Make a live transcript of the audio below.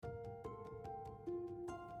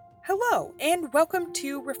Hello, and welcome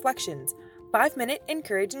to Reflections, 5-minute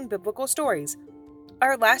encouraging biblical stories.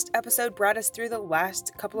 Our last episode brought us through the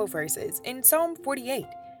last couple of verses in Psalm 48.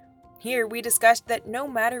 Here we discussed that no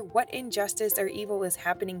matter what injustice or evil is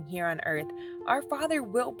happening here on earth, our Father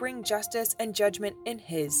will bring justice and judgment in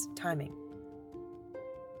His timing.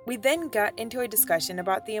 We then got into a discussion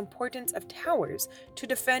about the importance of towers to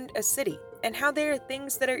defend a city and how there are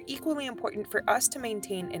things that are equally important for us to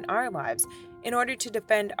maintain in our lives in order to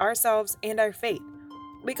defend ourselves and our faith,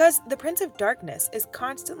 because the Prince of Darkness is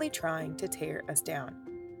constantly trying to tear us down.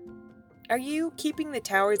 Are you keeping the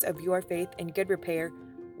towers of your faith in good repair,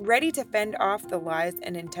 ready to fend off the lies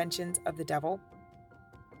and intentions of the devil?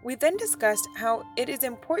 We then discussed how it is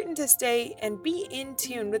important to stay and be in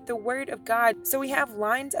tune with the Word of God so we have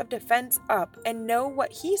lines of defense up and know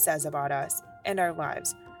what He says about us and our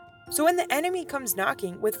lives. So when the enemy comes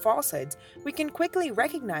knocking with falsehoods, we can quickly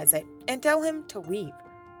recognize it and tell him to leave.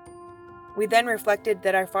 We then reflected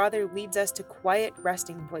that our Father leads us to quiet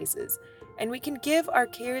resting places, and we can give our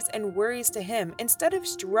cares and worries to Him instead of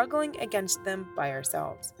struggling against them by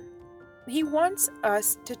ourselves. He wants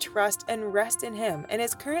us to trust and rest in Him and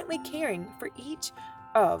is currently caring for each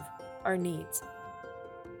of our needs.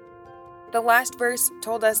 The last verse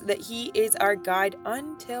told us that He is our guide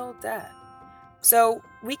until death. So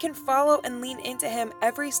we can follow and lean into Him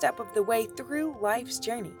every step of the way through life's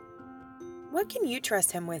journey. What can you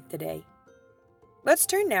trust Him with today? Let's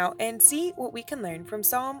turn now and see what we can learn from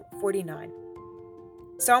Psalm 49.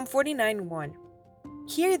 Psalm 49:1.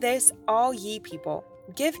 Hear this, all ye people.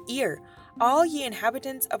 Give ear, all ye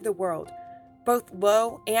inhabitants of the world, both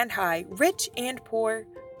low and high, rich and poor,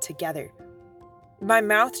 together. My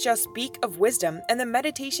mouth shall speak of wisdom, and the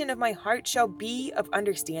meditation of my heart shall be of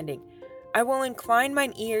understanding. I will incline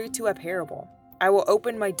mine ear to a parable. I will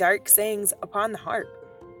open my dark sayings upon the harp.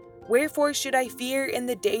 Wherefore should I fear in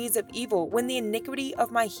the days of evil, when the iniquity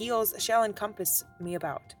of my heels shall encompass me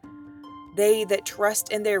about? They that trust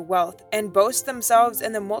in their wealth, and boast themselves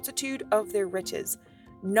in the multitude of their riches,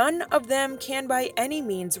 none of them can by any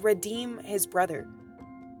means redeem his brother,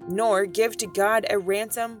 nor give to God a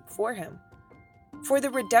ransom for him. For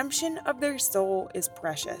the redemption of their soul is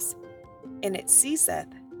precious, and it ceaseth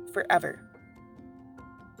forever.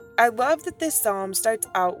 I love that this psalm starts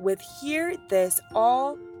out with, hear this,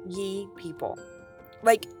 all ye people.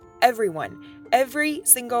 Like everyone, every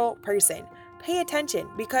single person, pay attention,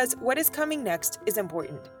 because what is coming next is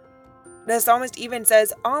important. The psalmist even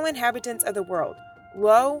says, all inhabitants of the world,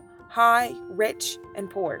 low, high, rich, and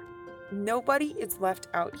poor. Nobody is left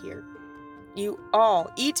out here. You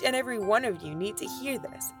all, each and every one of you, need to hear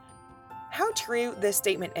this. How true this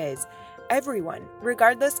statement is. Everyone,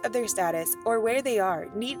 regardless of their status or where they are,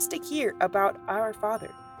 needs to hear about our Father.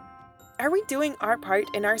 Are we doing our part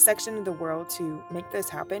in our section of the world to make this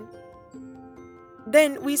happen?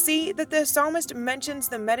 Then we see that the psalmist mentions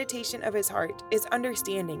the meditation of his heart is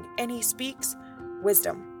understanding, and he speaks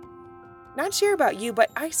wisdom. Not sure about you,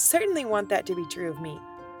 but I certainly want that to be true of me.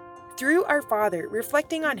 Through our Father,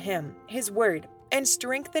 reflecting on Him, His Word, and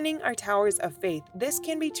strengthening our towers of faith, this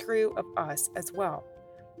can be true of us as well,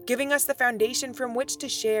 giving us the foundation from which to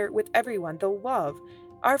share with everyone the love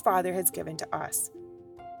our Father has given to us.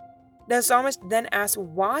 The psalmist then asks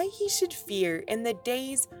why he should fear in the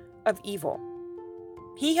days of evil.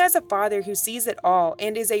 He has a Father who sees it all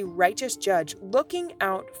and is a righteous judge looking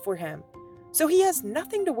out for him, so he has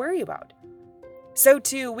nothing to worry about. So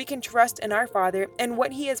too, we can trust in our Father and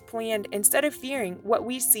what He has planned instead of fearing what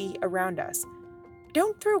we see around us.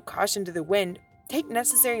 Don't throw caution to the wind. Take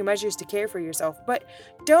necessary measures to care for yourself, but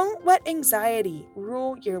don't let anxiety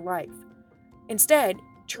rule your life. Instead,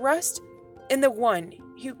 trust in the One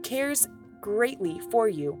who cares greatly for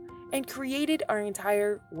you and created our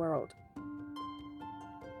entire world.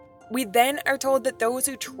 We then are told that those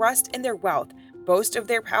who trust in their wealth, boast of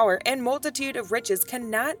their power, and multitude of riches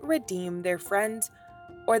cannot redeem their friends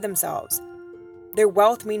or themselves. Their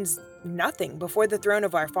wealth means nothing before the throne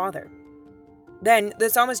of our Father. Then the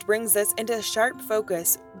psalmist brings this into sharp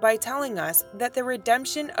focus by telling us that the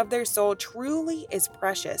redemption of their soul truly is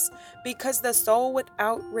precious, because the soul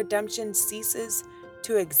without redemption ceases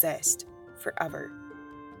to exist forever.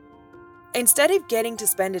 Instead of getting to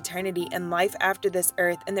spend eternity and life after this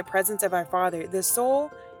earth in the presence of our Father, the soul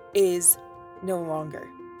is no longer.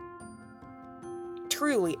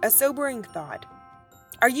 Truly a sobering thought.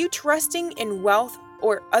 Are you trusting in wealth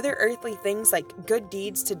or other earthly things like good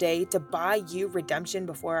deeds today to buy you redemption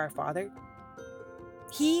before our Father?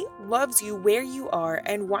 He loves you where you are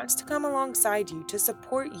and wants to come alongside you to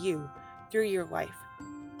support you through your life.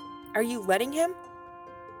 Are you letting Him?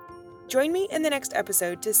 Join me in the next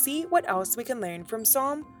episode to see what else we can learn from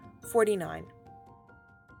Psalm 49.